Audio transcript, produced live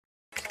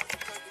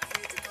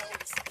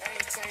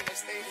maintain it,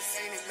 stay the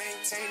same and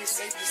maintain it.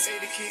 Safe to say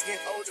the kid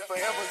get older.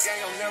 Forever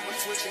gang, I'm never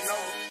switching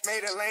over.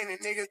 Made a lane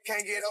and niggas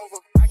can't get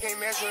over. I can't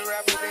mess with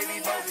rappers, they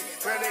be bogus.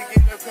 Rather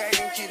get the pack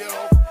and keep it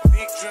open.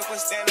 Big dripper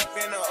stand up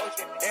in the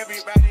ocean.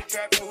 Everybody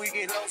trapping, we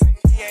get lost.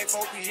 He ain't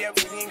 4P yet,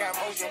 but he ain't got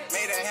motion.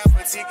 Made a half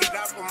a ticket,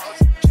 not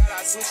promotion. Shout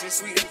out Sushi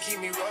Sweet and keep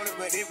me rolling.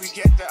 But if we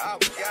get the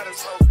out, we gotta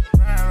soak.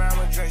 Ride around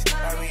with Drake,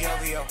 like we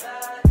OVO.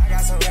 I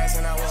got some rats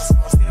and I want some.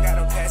 Still got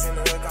a pass in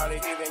the hood, call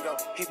it give and go.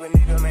 Keep a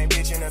nigga, man,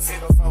 bitch in a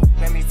figure four.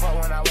 Let me fuck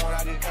when I want,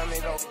 I just come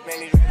and go. Man,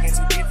 these rapping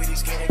too deep for these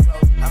skinny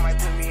clothes. I might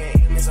put me in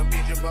him in some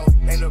picture boat.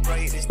 They look bro,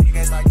 hit this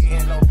nigga, it's like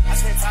getting low. I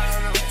spent time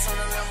on the rats on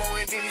the Lambo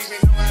and didn't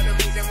even know how to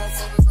beat them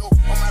motherfuckers go.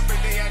 On my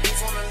birthday, I just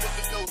wanna look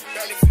at those.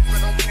 Barely fit, but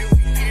don't play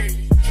with me, period.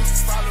 You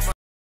just follow my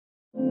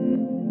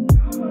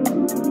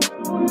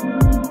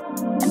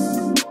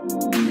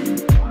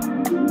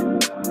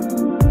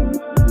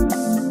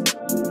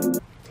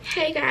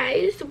Hey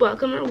guys,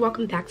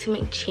 welcome back to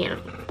my channel.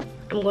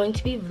 I'm going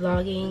to be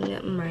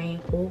vlogging my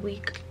whole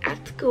week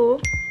at school,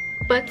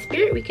 but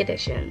Spirit Week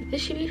edition.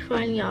 This should be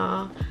fun,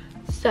 y'all.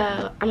 So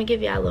I'm gonna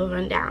give y'all a little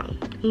rundown.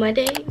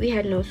 Monday we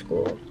had no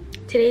school.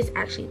 Today's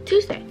actually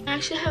Tuesday. I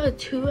actually have a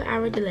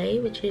 2-hour delay,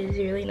 which is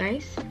really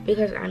nice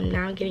because I'm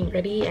now getting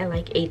ready at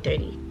like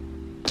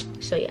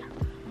 8:30. So yeah.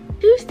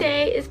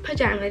 Tuesday is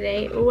pajama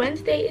day.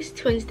 Wednesday is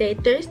Twins Day.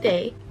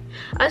 Thursday,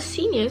 us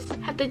seniors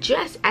have to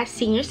dress as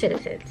senior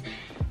citizens.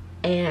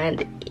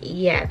 And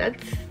yeah,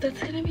 that's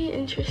gonna be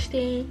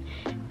interesting.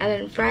 And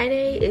then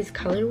Friday is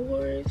Color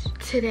Wars.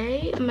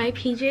 Today my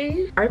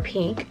PJs are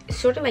pink,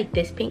 sort of like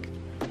this pink.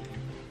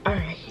 All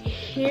right,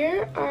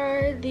 here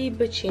are the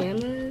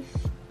pajamas.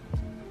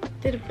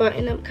 They're the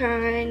button-up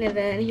kind, and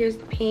then here's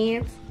the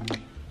pants.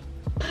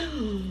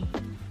 Boom.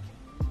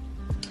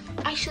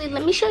 Actually,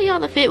 let me show y'all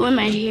the fit when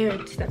my hair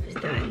and stuff is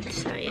done.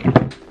 So yeah.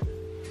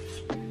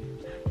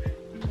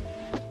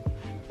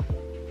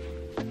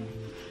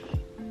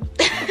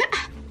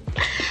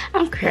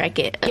 I'm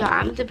cracking. Yo,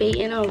 I'm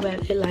debating on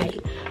whether like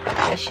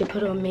I should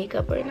put on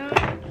makeup or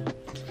not.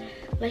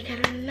 Like, I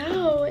don't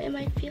know. Am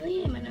I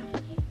feeling it? Am I not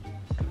feeling it?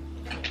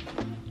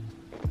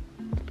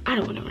 I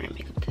don't want to wear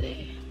makeup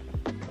today.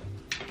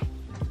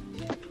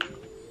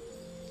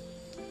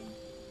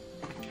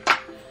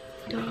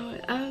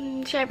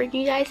 Should I bring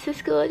you guys to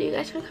school? Do you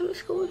guys want to come to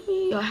school with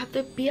me? Yo, I have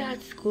to be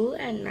at school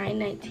at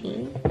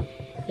 9:19.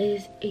 It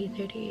is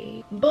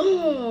 8:38.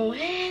 Boom!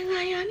 Hey,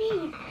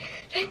 Liani!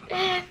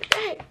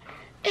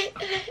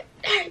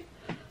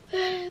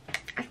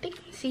 I think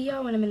I'm gonna see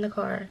y'all when I'm in the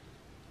car.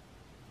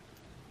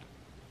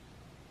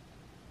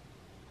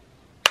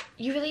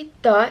 You really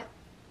thought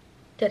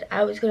that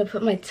I was gonna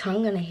put my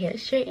tongue on a hair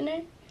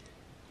straightener?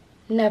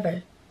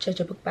 Never judge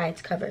a book by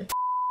its cover.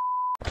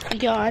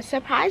 Y'all,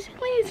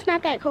 surprisingly, it's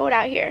not that cold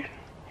out here.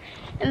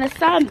 And the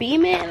sun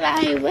beaming,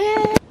 like,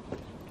 what?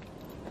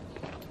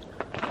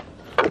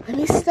 Let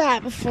me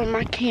stop before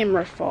my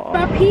camera falls.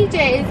 My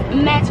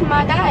PJs match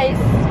my guys.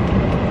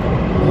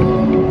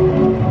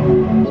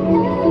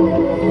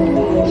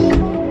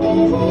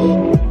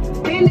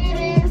 Bend that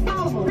ass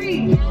over.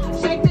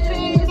 Shake that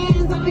ass,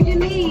 hands on your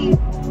knees.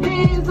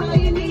 Hands on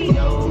your knees. You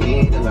don't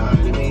need to lie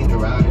to me, to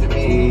ride to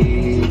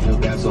me. You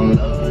got some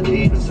love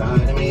deep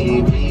inside of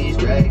me. Please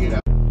drag it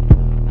out.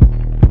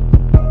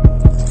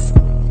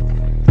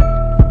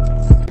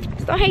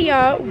 So hey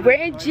y'all, we're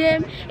in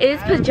gym. It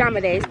is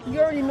pajama days. You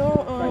already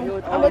know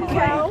I'm a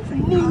cow.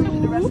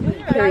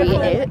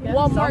 Period.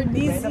 Walmart,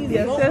 DC,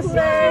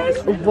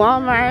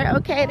 Walmart,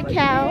 okay, the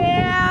cow.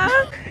 Yeah.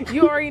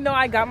 You already know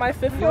I got my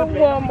fifth from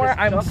Walmart.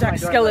 I'm Jack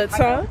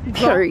Skeleton.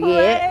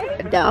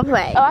 Period. Don't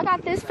play. Oh, I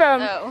got this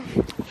from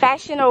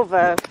Fashion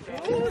Nova.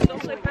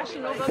 Don't play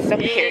Fashion Nova. So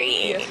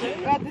period.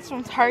 I got this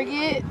from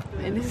Target,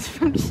 and this is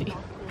from Shein.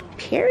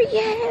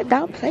 Period.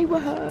 Don't play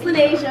with her.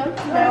 Ladesia.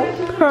 No.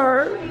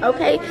 Her.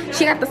 Okay.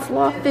 She got the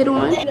sloth fit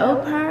on.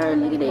 Oh, her.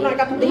 Look at it. I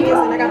got the biggest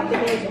and I got the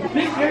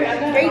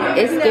biggest.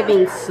 It's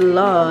giving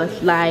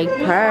sloth like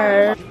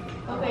her.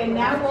 Okay,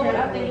 now hold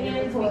up the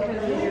hands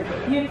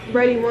because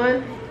ready.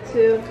 1,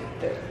 2,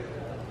 3.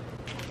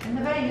 And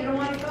the bag, you don't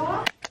want to go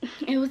up?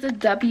 It was a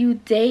W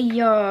day,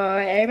 y'all.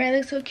 Everybody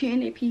looks so cute in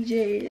their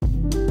PJs.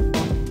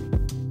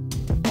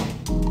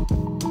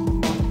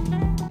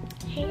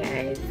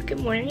 Good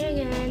morning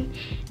again.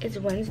 It's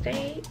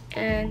Wednesday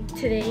and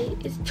today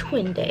is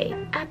twin day.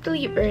 I have to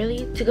leave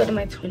early to go to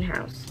my twin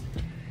house.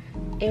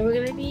 And we're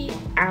gonna be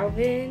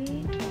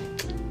Alvin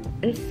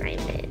and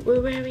Simon.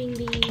 We're wearing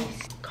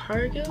these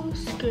cargo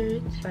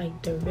skirts, like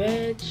the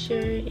red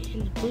shirt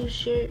and the blue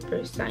shirt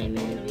for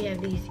Simon. We have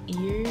these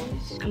ears.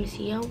 I'm gonna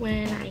see y'all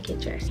when I get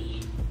dressed.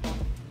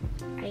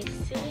 I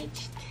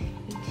switched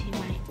into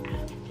my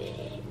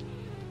outfit.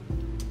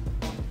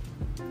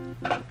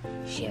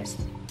 She has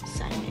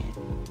Simon.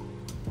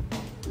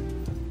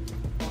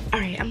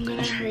 Alright, I'm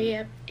gonna hurry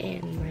up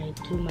and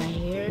like do my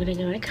hair. I'm gonna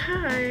go in a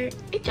car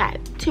and drive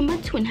to my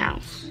twin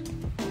house.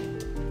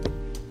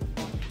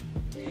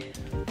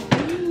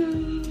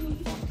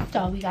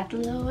 So we got the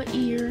little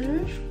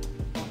ears.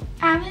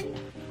 Alvin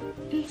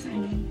and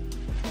Simon.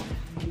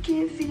 You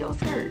can't see your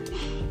skirt.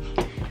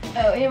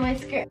 Oh, in my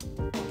skirt.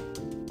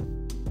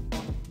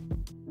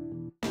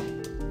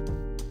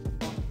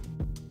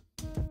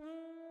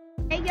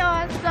 Hey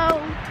y'all, so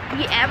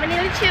we Avenue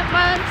of the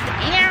Chipmunks,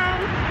 and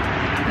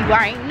you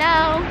already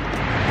know.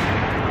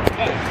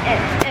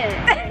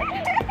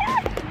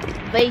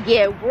 But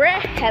yeah, we're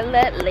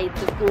hella late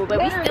to school, but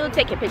we still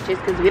taking pictures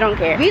because we don't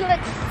care. We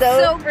look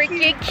so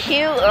freaking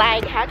cute.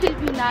 Like, how could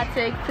we not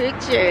take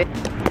pictures?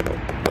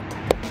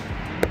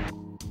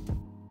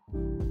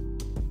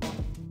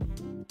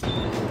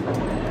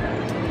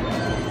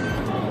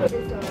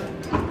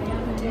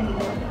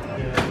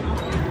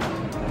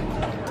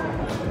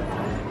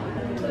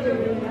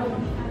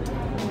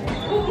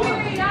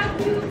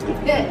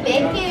 Good,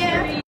 thank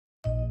you.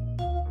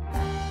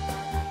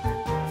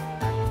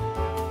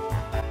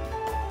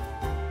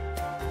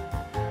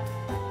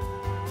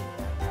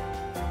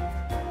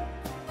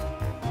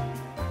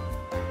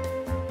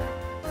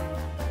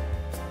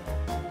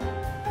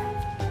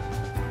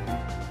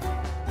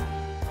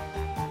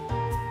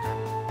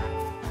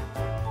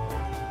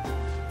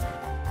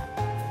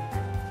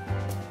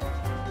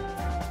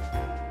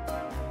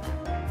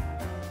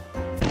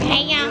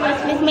 Hey y'all,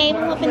 it's Miss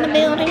Mabel up in the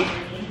building.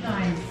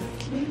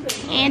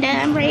 And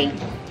I'm ready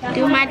to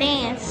do my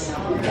dance.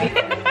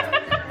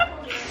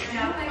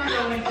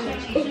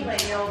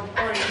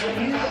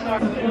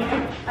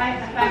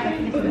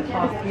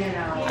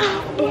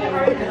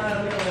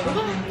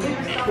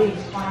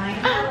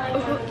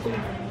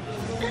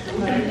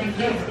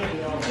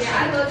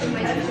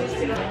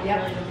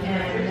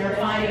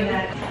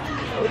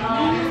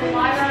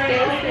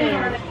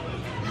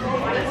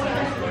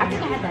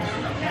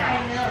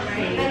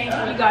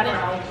 You got it.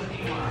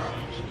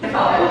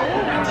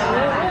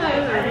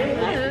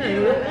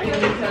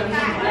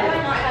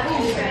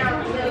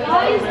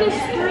 Why is this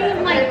screen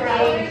like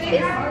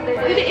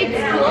did it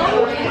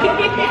explode?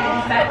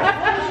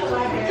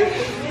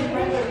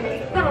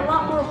 Got a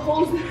lot more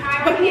holes than I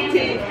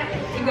did.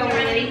 You go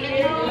ready?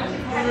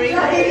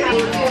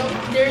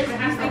 There's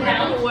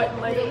what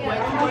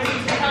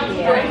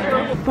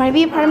Want to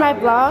be a part of my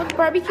vlog,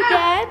 barbecue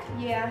dad?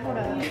 Yeah, hold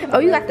on. Oh,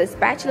 you got the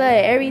spatula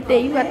and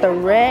everything. You got the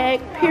rag,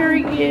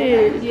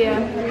 period. Yeah.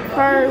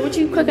 Her, what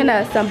you cooking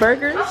us? Some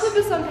burgers? I'm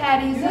flipping some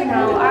patties, you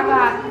know. I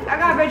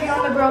got Reggie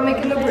on the grill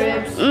making the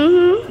ribs.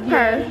 Mm-hmm.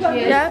 Her. Yeah.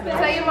 Yep.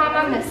 Tell your mom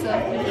I miss her.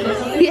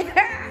 Yeah.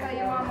 Tell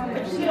your mom I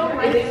miss her. She don't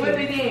like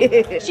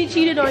it. She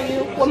cheated on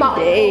you with my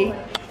Hey.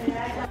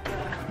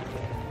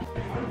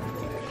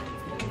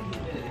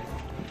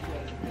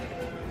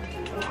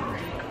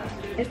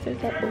 This is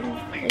that old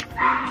person.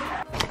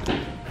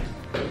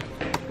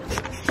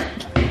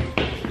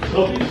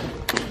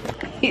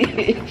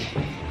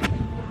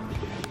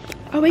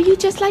 Oh, are you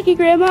just like your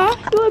grandma?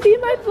 You wanna be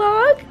in my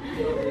vlog?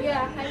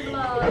 Yeah, hi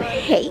vlog.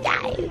 Hey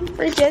guys,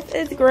 we're just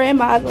as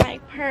grandmas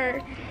like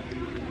her.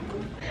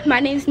 My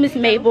name's Miss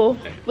Mabel.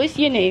 What's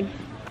your name?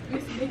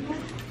 Miss Mabel?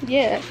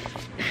 Yeah.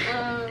 I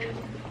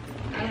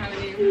don't have a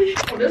name.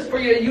 Oh, this for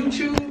your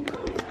YouTube?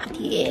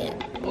 Yeah.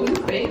 Oh, you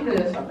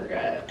famous, I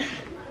forgot.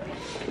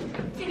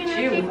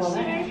 She was all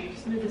that.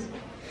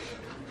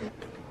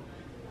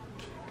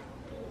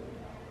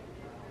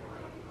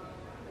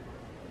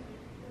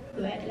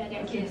 Glad that I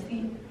got kids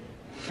see.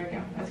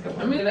 Let's go.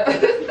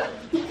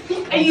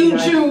 Hey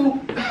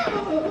YouTube!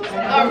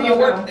 However you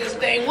work this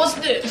thing, what's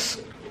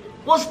this?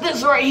 What's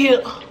this right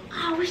here?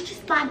 Oh, it's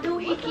just my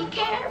doohickey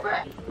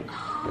camera.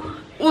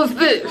 What's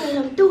this?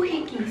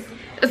 Doohickeys.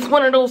 It's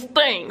one of those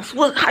things.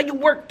 How you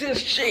work this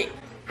shit?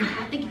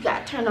 I think you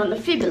gotta turn on the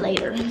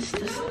defibrillator. It's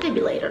the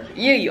stimulator.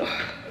 Yeah.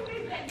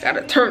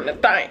 Gotta turn the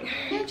thing.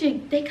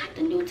 Magic, they got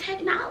the new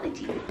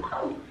technology.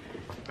 Oh.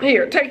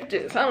 Here, take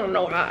this. I don't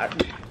know how.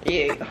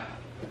 Yeah.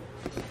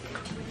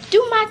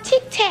 Do my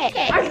tic-tac.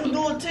 How you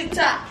doing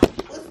TikTok?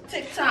 What's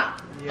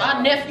TikTok?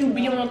 My nephew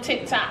be on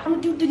TikTok. I'm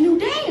gonna do the new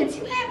dance.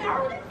 You haven't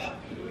heard of it?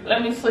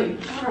 Let me see.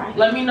 Alright.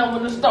 Let me know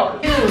when to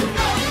start. Oh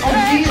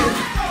yeah.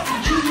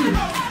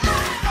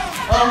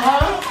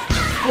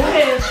 Go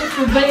ahead,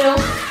 Sister Bell.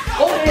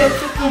 Go ahead,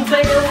 Sister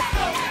Bell.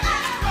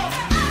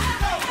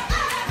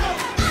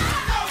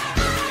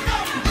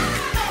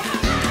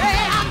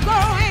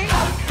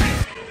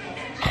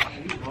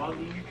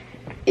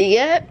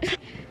 Yep.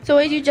 So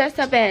what did you dress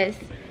up as?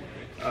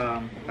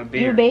 A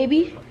bear. You a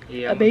baby?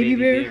 Yeah, a baby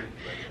bear?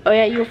 Oh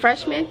yeah, you a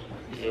freshman?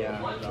 Yeah.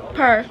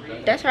 Per.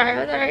 That's right,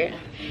 that's right.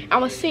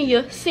 I'm a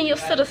senior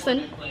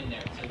citizen.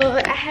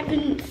 But I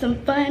having some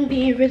fun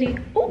being really.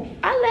 Oh,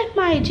 I left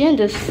my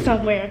agenda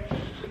somewhere.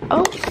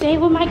 Oh, stay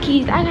with my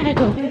keys. I gotta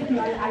go.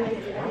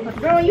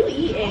 Girl, you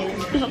eating.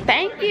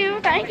 Thank you,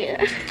 thank you.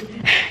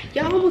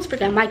 Y'all almost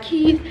forgot my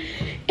keys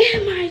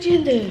and my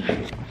agenda.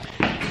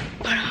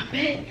 But I'm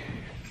back.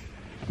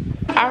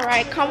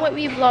 Alright, come with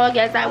me vlog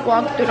as I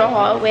walk through the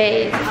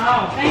hallways.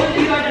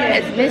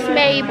 It's Miss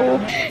Mabel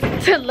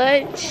to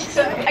lunch.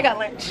 I got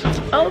lunch.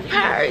 Oh,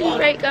 Perry,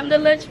 right, come to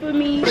lunch for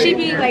me. She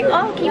be like,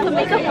 oh, can you put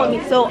makeup on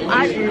me? So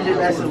I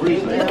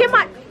look at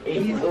my.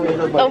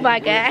 Oh my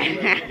god.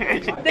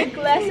 The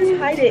glasses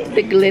hide it.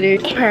 The glitter.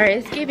 Her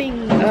is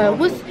giving,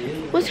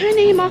 What's her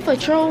name off of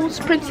Trolls?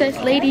 Princess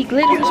Lady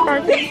Glitter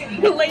Sparkle.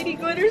 Lady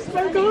Glitter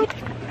Sparkle.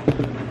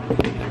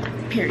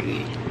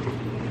 Period.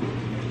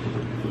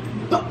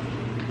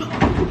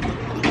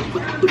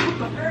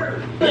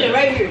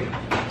 Right here.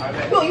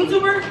 Yo,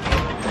 YouTuber?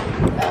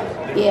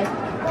 Yeah.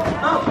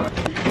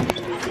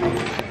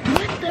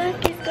 What the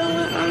heck is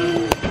going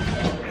on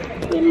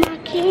with my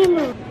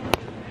camera?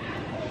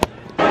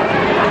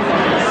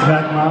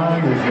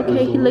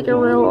 Okay, he looking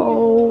real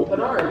old.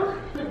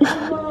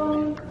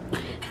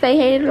 Say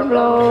hey to the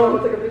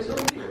vlog.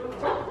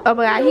 Oh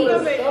my god,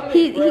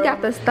 he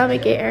got the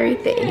stomach and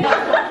everything.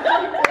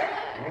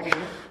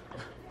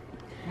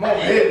 Come on,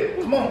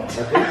 hit. Come on.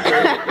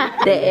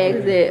 The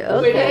exit.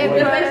 Okay,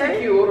 Wait.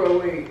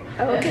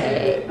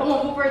 okay. Come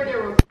on, move right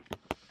there.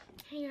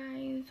 Hey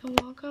guys,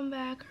 welcome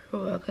back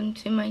or welcome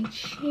to my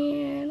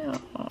channel.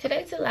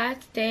 Today's the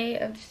last day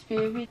of the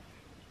Spirit Week.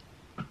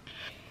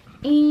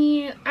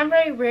 And I'm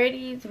very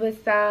ready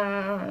with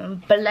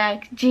some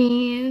black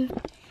jeans.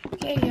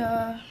 Okay,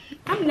 y'all.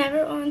 I'm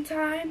never on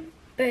time,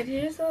 but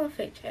here's a little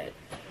fit check.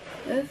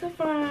 This is the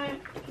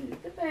front. This is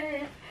the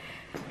back.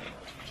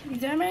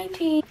 These are my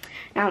teeth.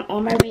 Now I'm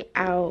on my way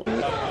out.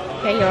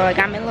 Okay, y'all. I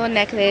got my little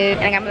necklace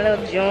and I got my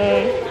little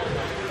June.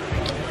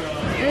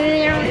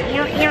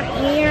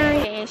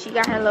 And she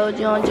got her little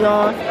June,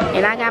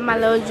 and I got my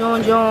little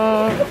June,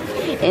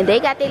 and they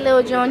got their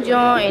little June,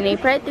 and they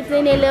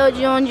practicing their little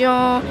June,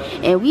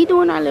 and we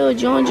doing our little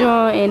June,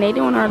 and they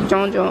doing our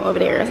June over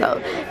there. So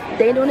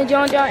they doing the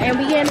June, and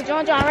we getting the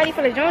June ready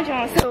for the June.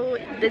 So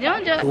the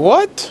June.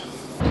 What?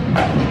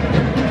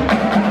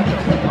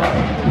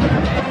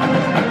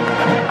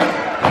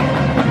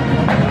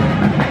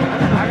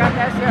 I got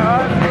that shit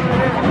all over there.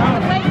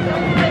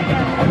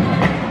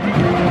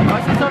 Oh,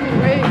 she told me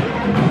wait.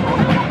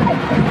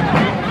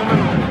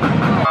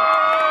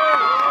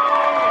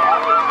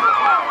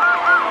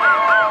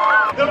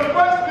 The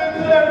freshman to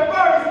their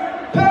first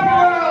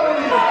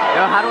pep-rally.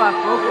 Yo, how do I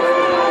focus?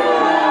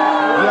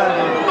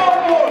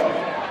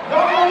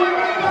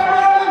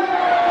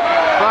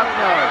 Fuck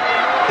no.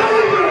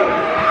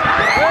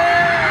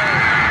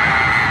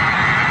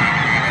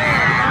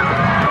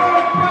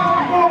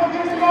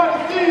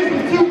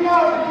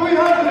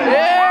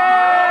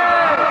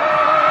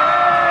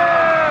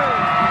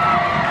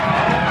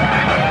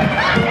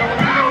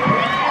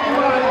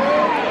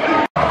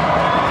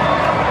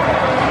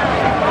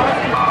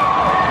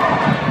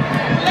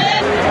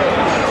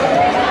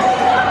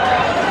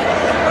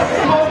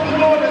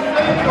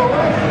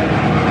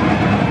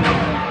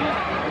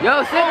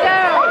 Yo, sit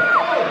down!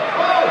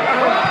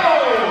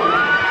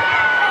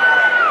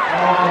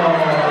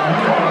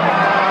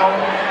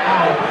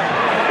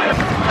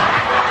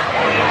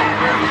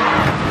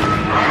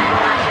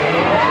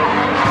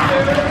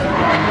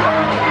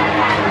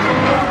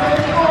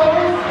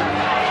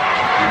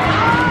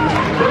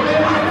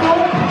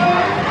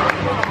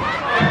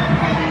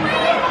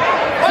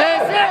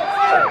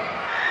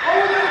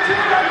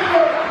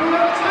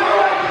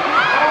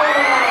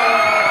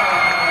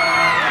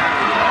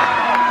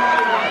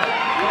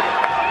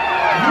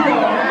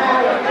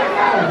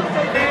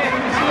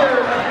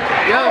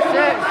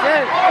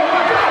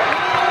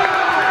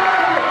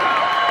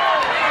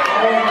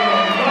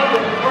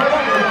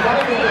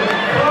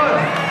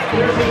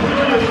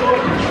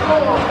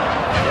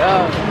 Yo,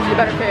 you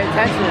better pay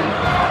attention.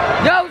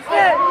 Yo,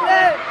 sit!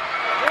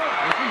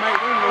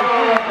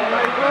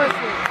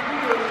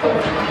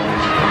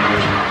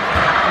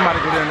 I'm about to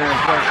get in there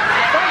and play.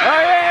 Oh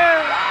yeah!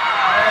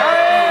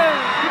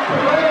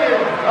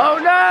 Oh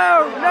no!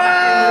 No!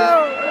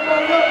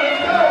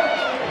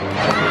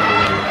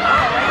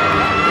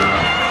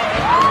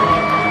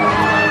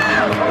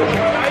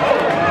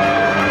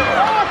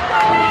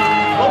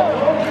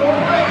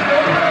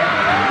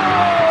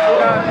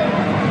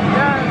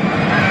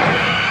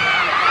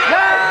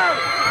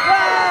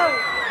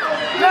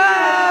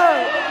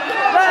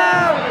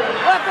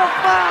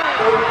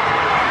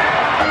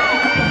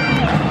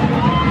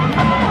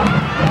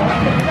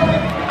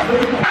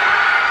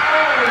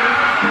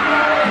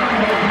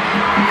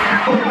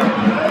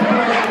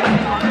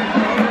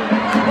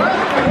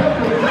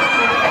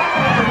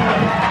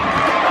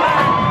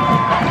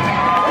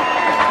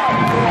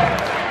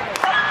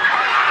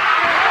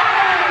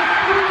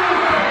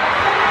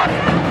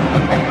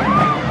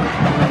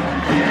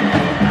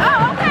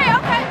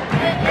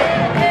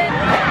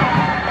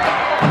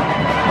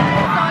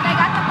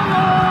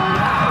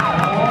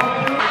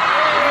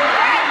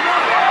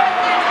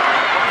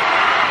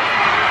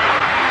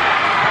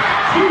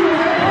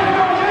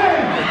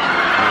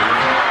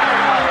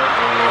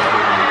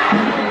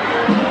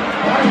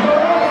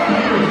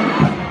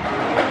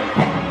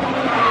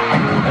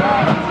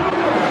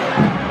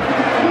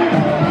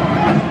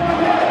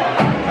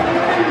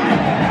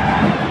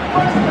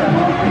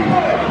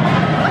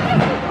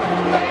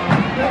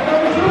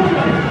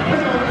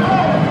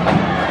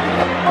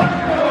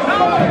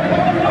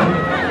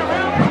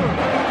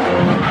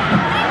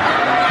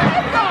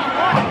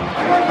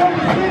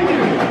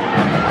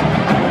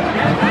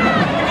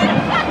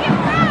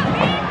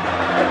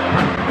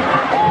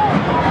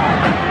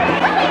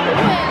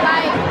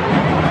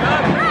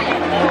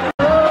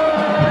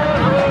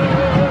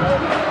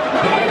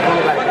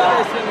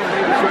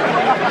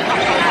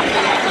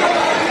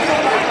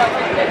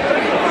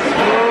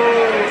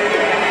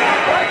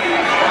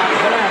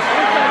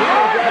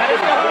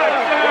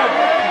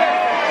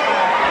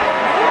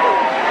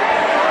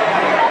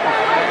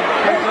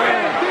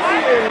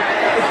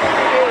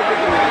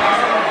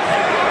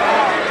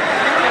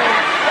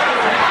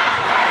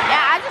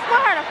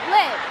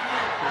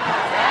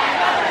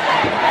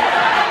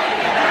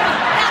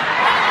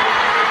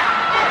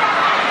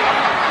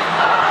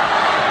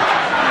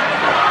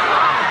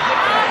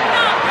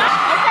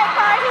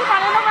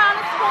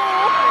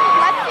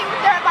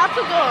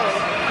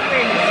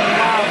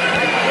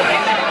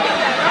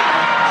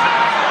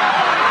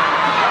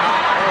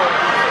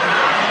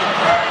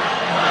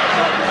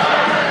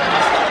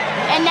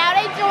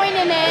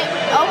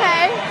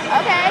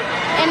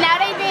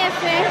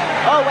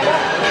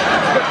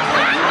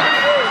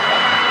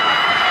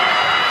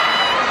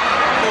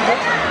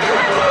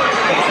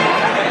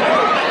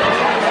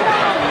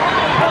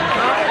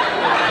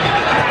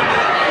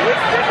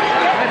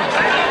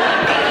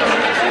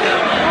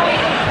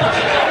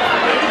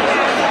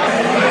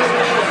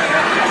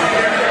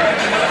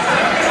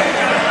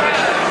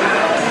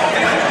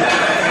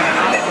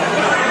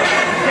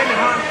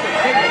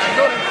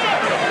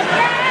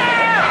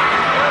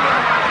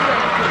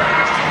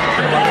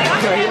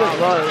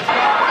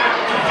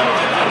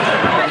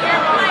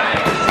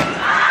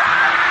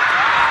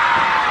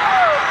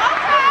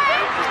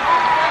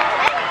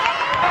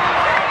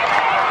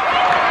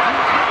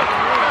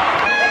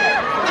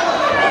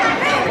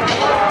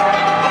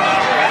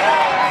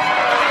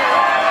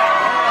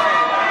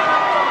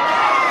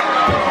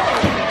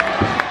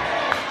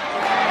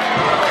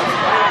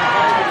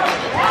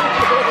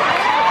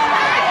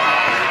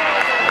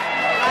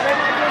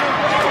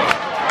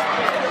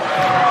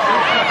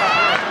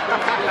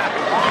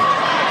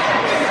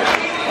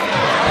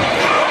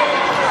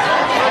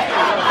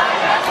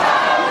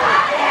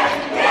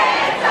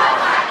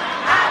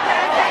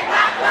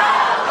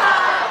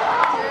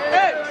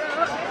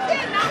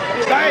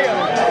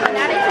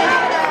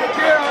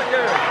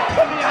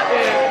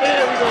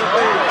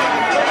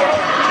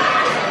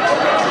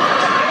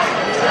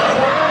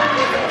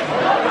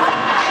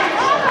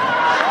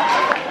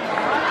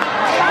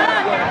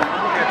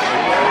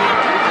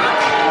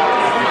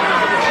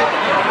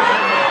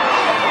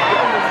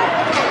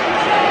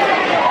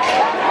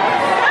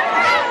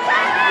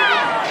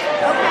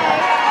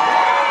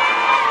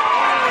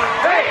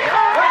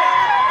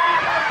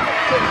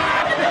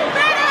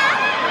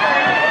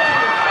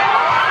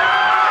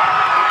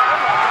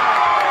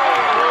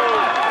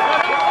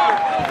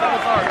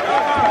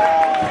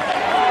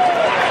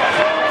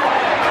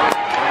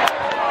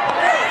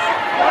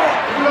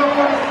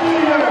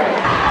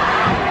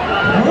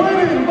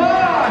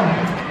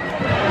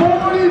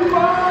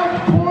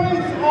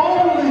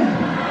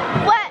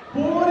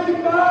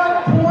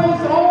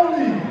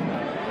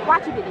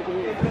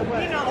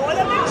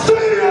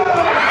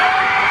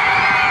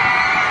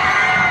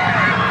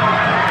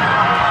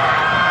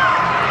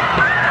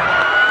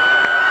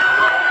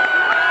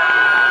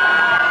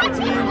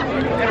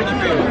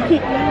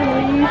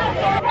 Send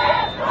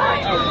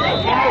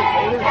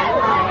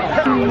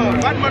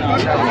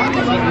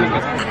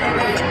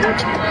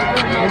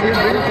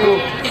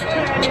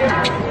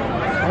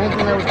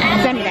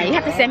me that. You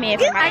have to send me it.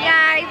 Hi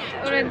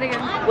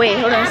guys. Wait,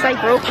 hold on. It's like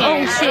broken.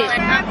 Oh shit.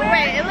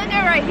 Wait, look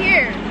at right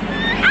here.